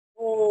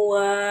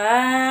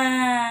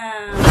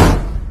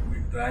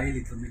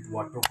little bit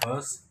water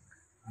first,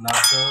 and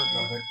after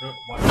the water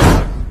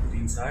put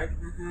inside,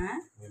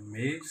 we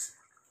mix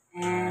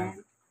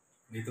and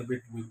little bit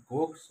we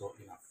cook, so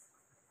enough.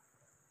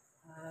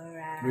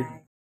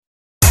 Alright.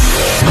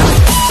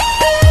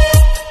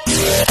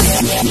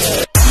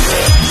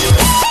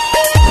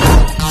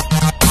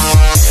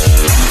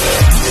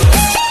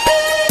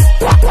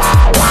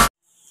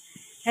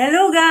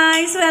 Hello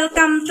guys,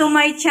 welcome to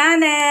my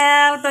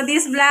channel, to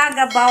this vlog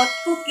about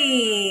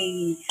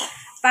cooking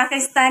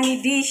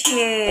Pakistani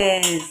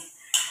dishes.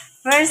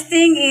 First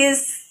thing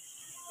is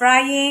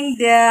frying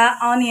the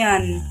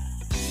onion.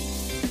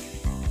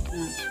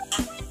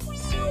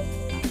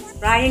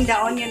 Frying the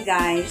onion,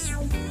 guys.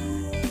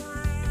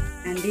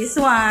 And this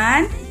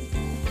one,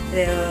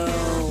 the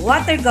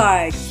water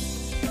guard.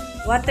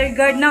 Water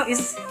guard now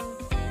is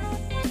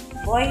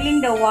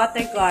boiling the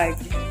water guard.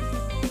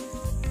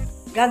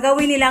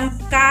 Gagawin nilang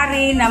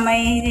curry na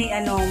may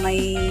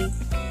may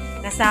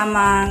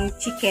kasamang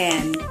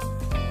chicken.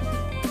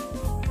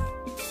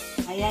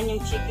 Ayan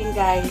yung chicken,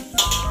 guys.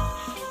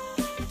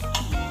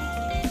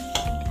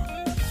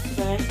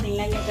 First,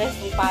 tingnan nyo guys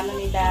kung paano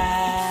nila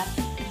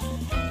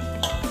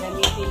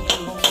gamitin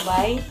yung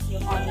bombay,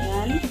 yung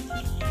onion.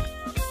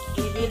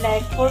 Maybe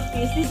like 4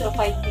 pieces or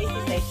 5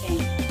 pieces, I think.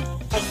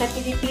 Pag sa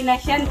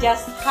Pilipinas yan,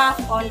 just half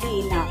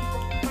only enough.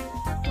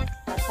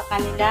 At sa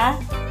kanila,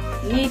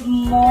 need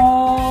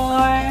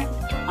more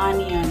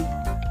onion.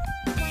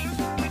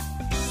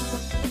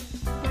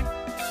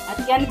 At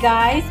yan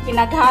guys,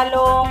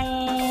 pinaghalong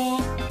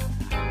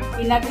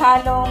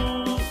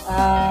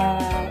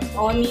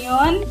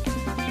onion,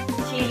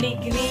 chili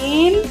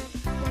green,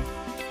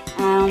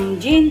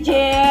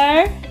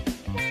 ginger,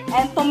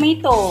 and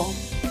tomato.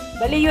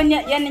 Bali yun,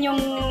 yan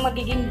yung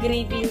magiging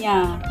gravy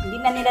niya. Hindi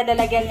na nila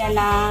dalagyan niya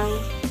ng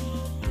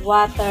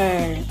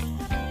water.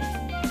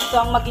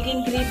 So, ang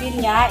magiging gravy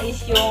niya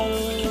is yung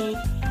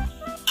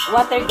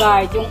water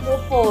guard, yung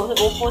upo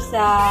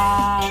sa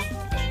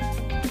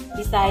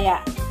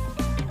Bisaya.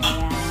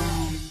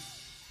 Ayan.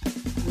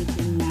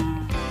 Ito na.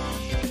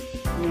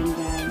 Ayan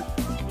guys.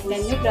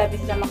 Tingnan nyo, grabe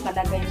sila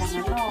makalagay ng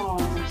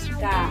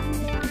sika.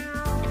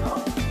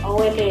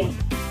 Oil eh.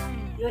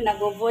 Yun,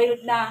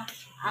 nag-boiled na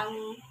ang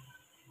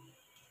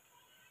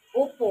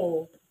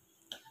upo.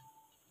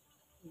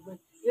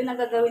 Yun ang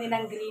gagawin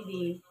nilang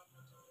gravy.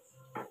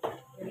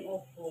 Yung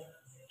upo.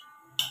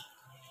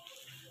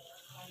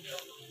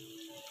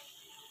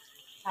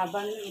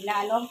 Habang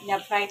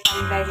pina-fry pa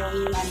nila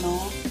yung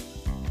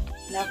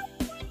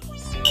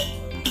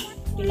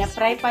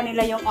pina-fry pa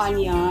nila yung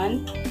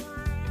onion.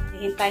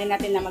 Hihintayin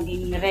natin na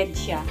maging red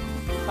siya.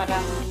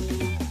 Parang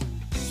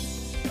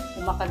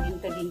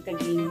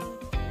kumakaging-kaging-kaging.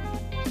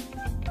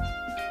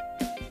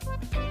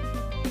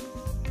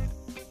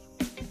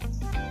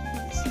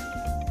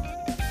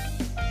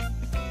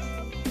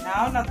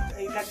 Now,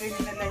 ilagay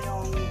nila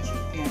yung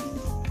chicken.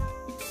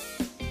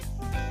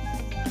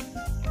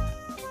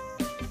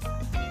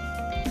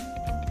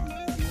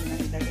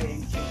 Ilagay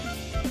yung chicken.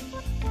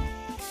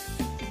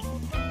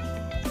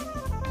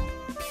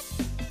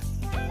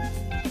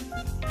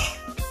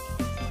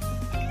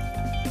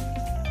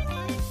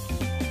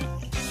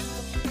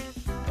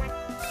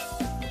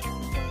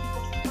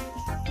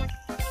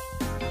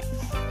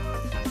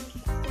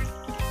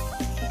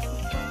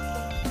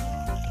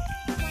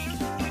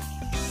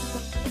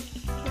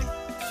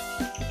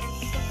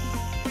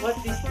 What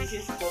this dish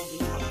is called?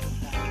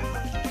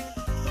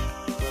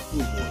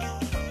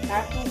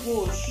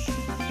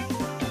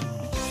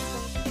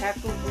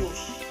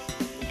 Katubush.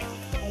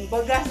 Ang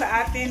baga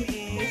sa atin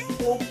is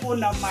upo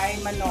na may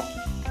manok.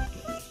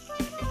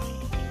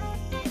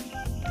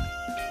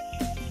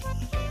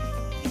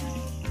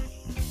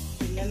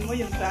 Tingnan mo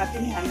yung sa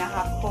atin,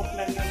 hanahakpok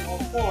lang yung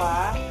upo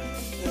ha.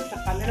 Pero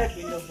sa kanila,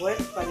 binubuhat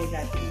pa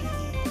nila.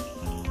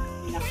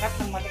 Pinakat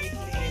ng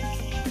maliit-liit.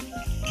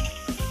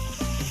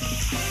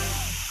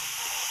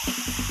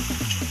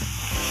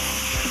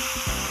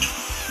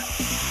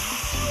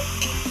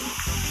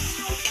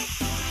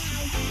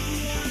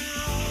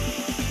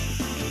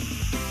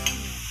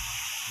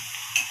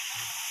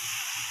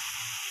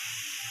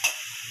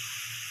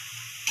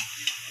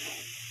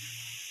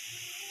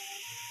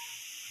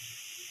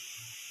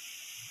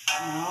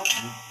 Now,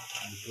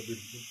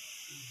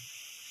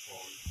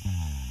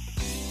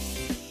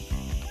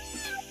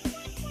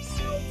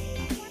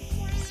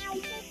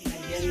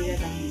 lagyan nila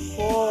ng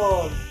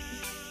salt.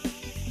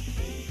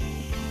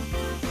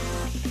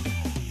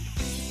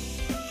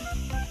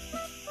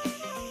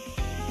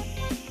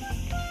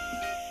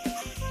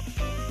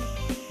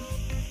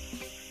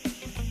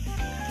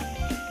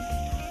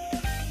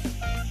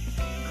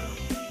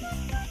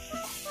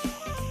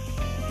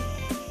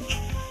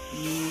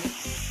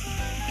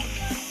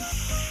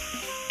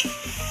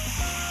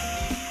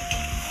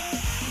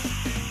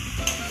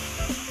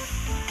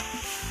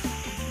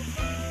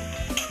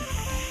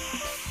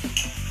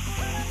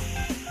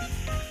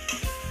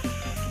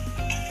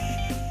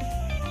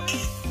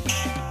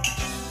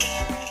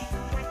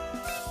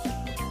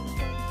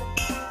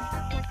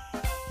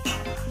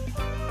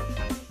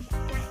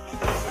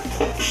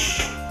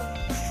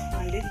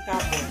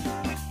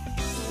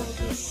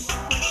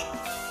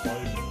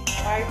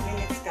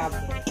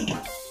 cabbage.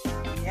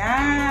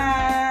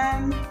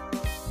 Yan.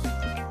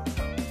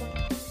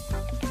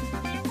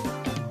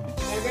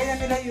 Lagay na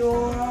nila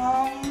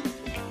yung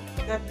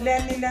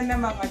blend nila na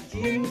mga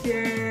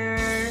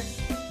ginger,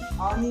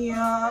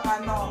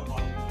 onion,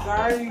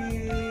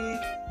 garlic,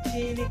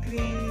 chili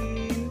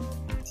cream,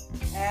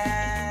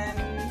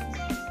 and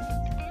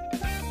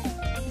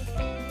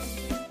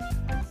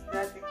what's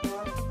that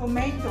called?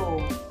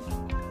 Tomato.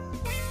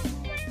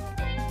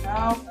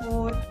 Now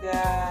put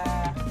the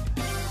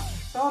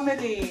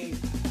turmeric.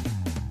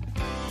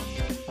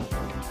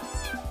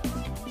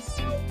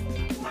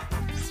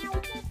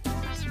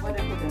 What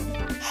I put in?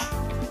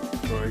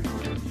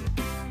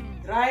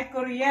 Dry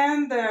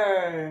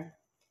coriander.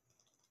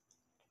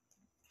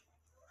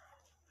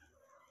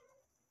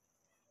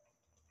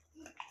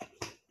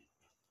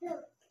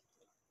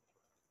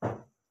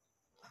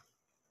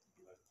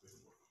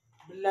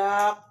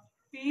 Black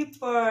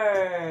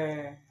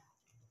pepper.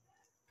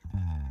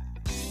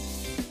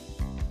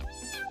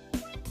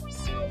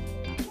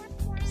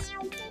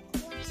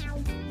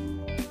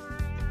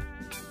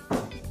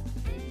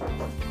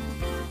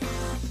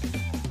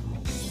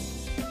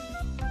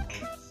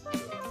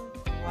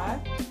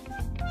 What?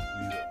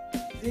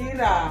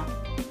 Zira.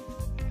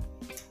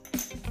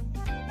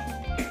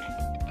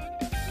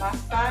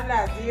 Masala,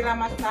 zira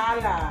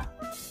masala.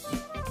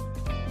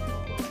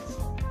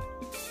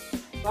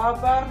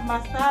 Babar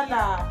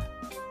masala.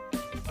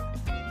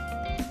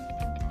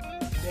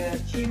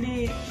 The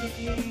chili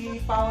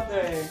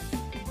powder.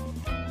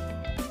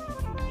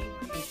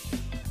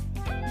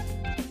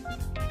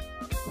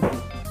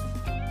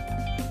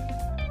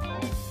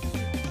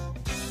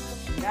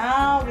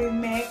 Now we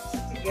mix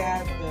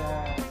together.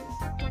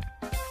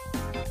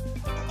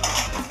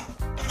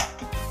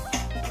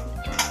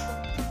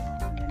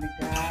 Yan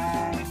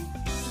guys.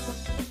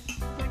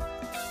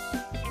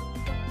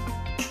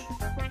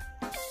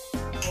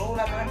 So,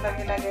 wala pa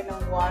nang lagay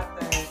ng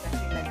water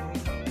kasi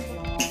nag-rinse na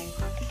yung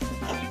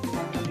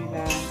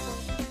nila.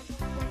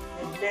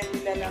 Nag-blend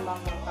nila ng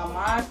mga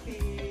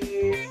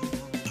kamatis,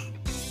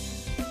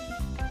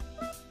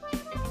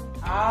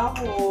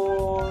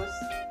 ahos,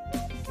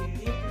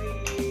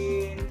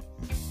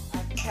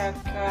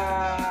 saka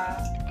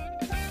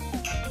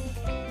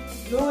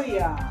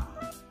luya.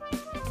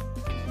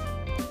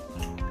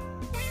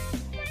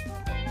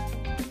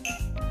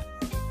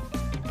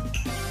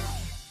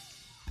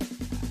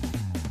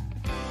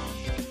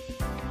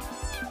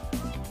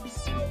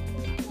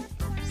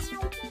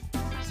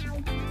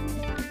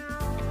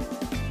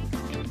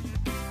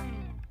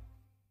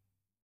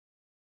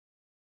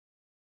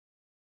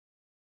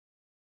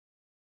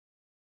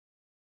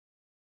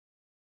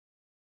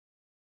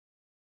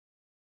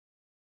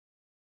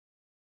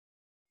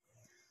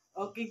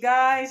 Okay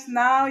guys,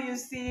 now you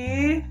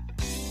see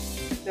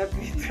the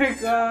bitter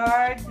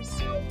gourd.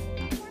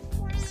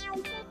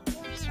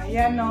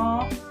 Ayan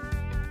o.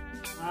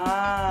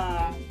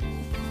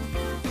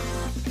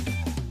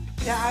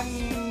 Siya ang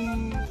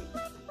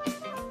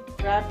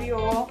grabe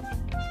o.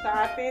 Sa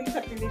atin,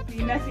 sa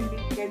Pilipinas,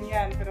 hindi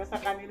ganyan. Pero sa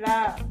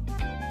kanila,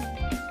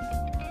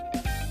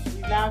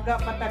 ilaga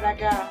pa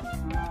talaga.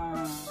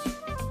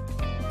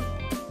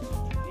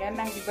 Yan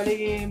ang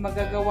ibalik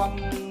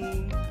magagawang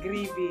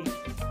gravy.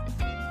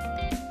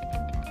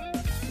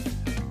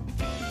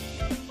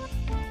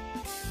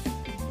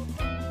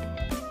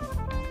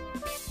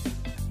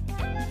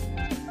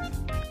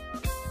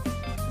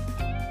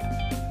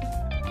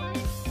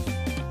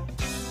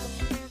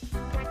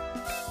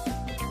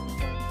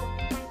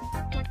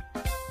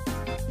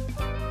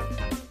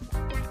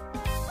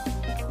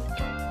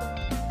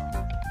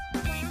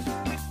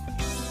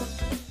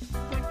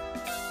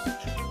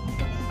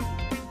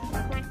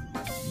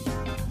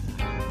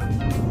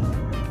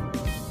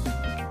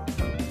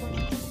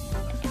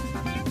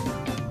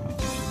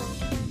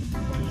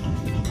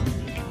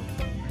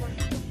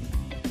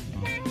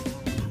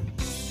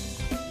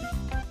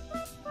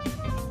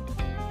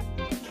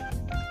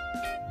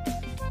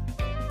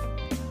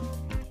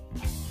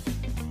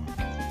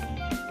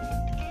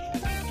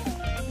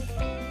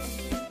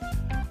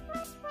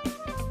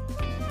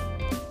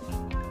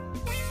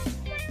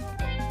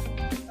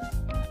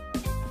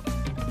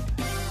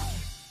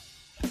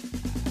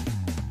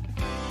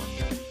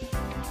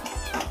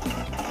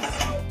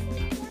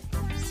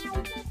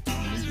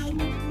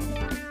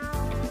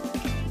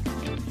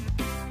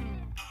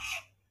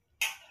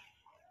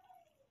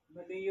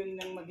 Yun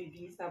ang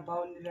magiging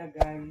sabaw nila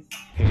guys.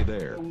 Hey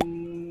there,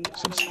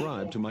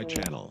 subscribe to my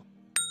channel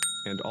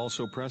and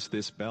also press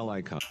this bell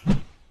icon.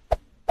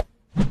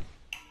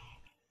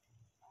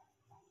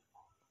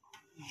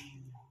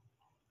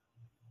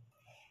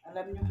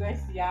 Alam nyo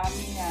guys,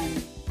 yummy yan.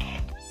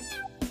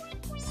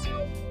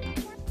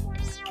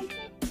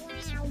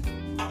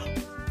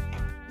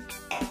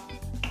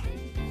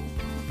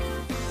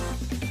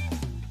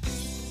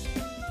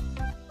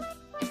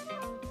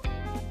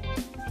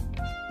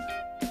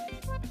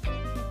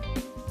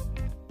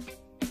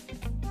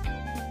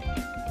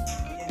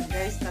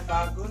 Guys, na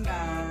bago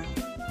na.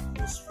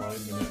 Just 5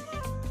 minutes.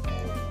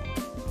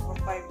 For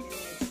 5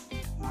 minutes.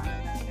 Maano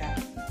na siya.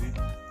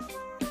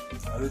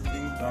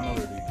 everything done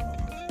already.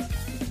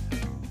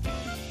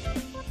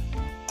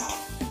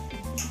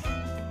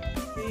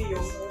 Okay,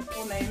 yung upo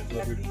na yung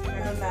naging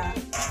ano na.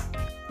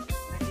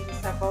 Naging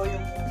sabaw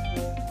yung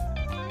upo.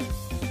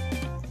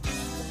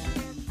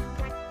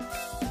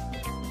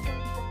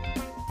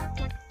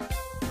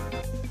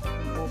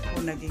 Yung upo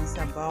naging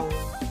sabaw.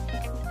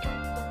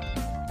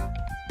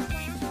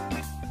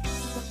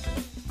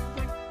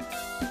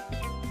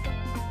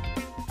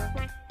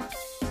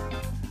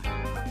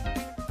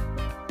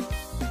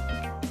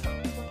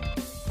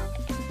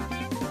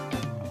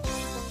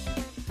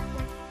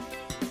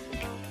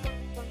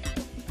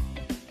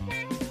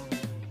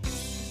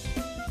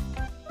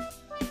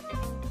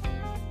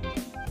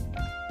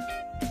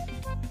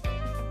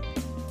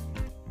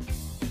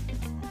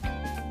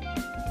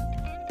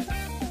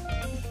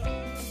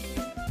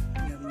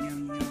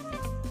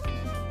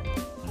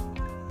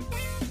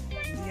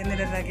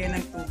 Nilalagay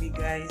ng tubig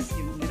guys,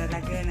 yung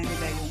nilalagay na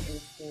nila yung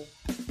upo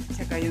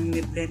tsaka yung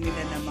niblend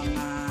nila ng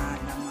mga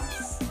lamas.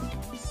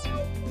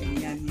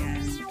 Ganyan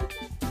yan,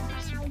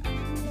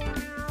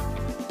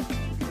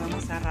 diba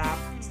masarap,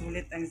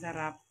 sulit ang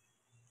sarap.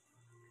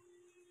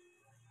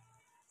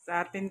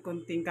 Sa atin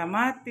konting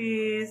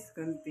kamatis,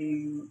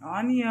 konting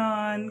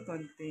onion,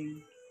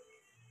 konting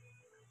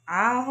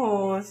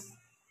ahos,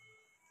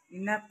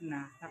 enough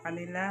na. Sa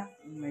kanila,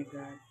 oh my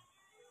god.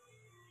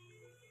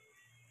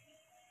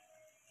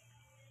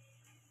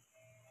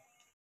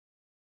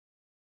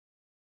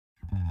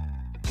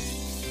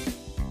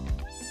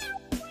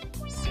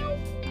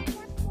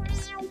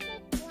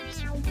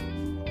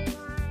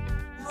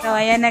 So,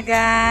 ayan na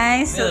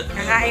guys. So,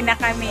 kakain na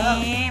kami.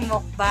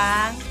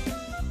 Mukbang.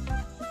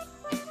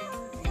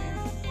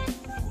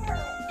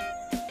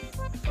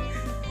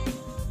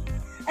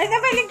 Ay,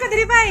 napaling ko,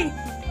 Dribay.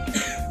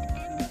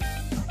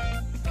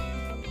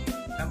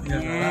 Come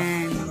here, Lara.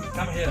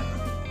 Come here.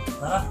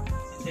 Lara,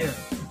 sit here.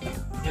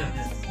 Here,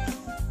 here.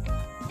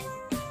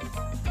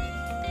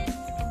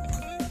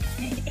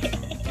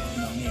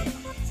 Mami,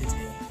 sit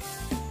here.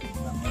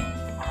 Mami.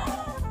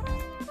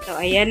 So,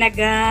 ayan na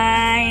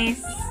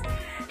guys.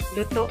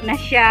 Luto na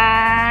siya.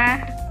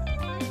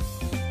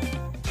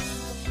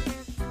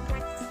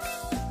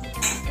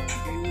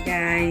 Ayan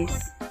guys.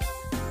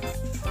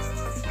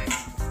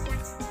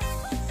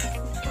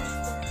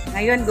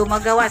 Ngayon,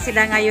 gumagawa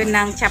sila ngayon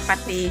ng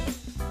chapati.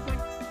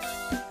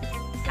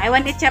 I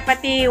want the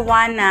chapati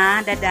one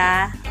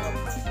dada.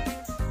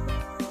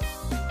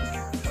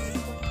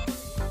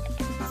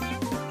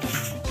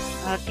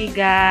 Okay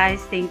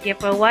guys, thank you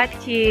for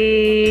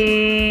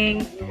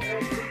watching.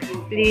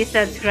 Please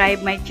subscribe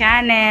my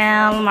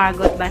channel,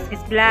 Margot Vasquez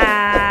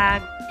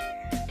Vlog.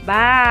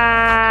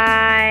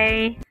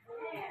 Bye!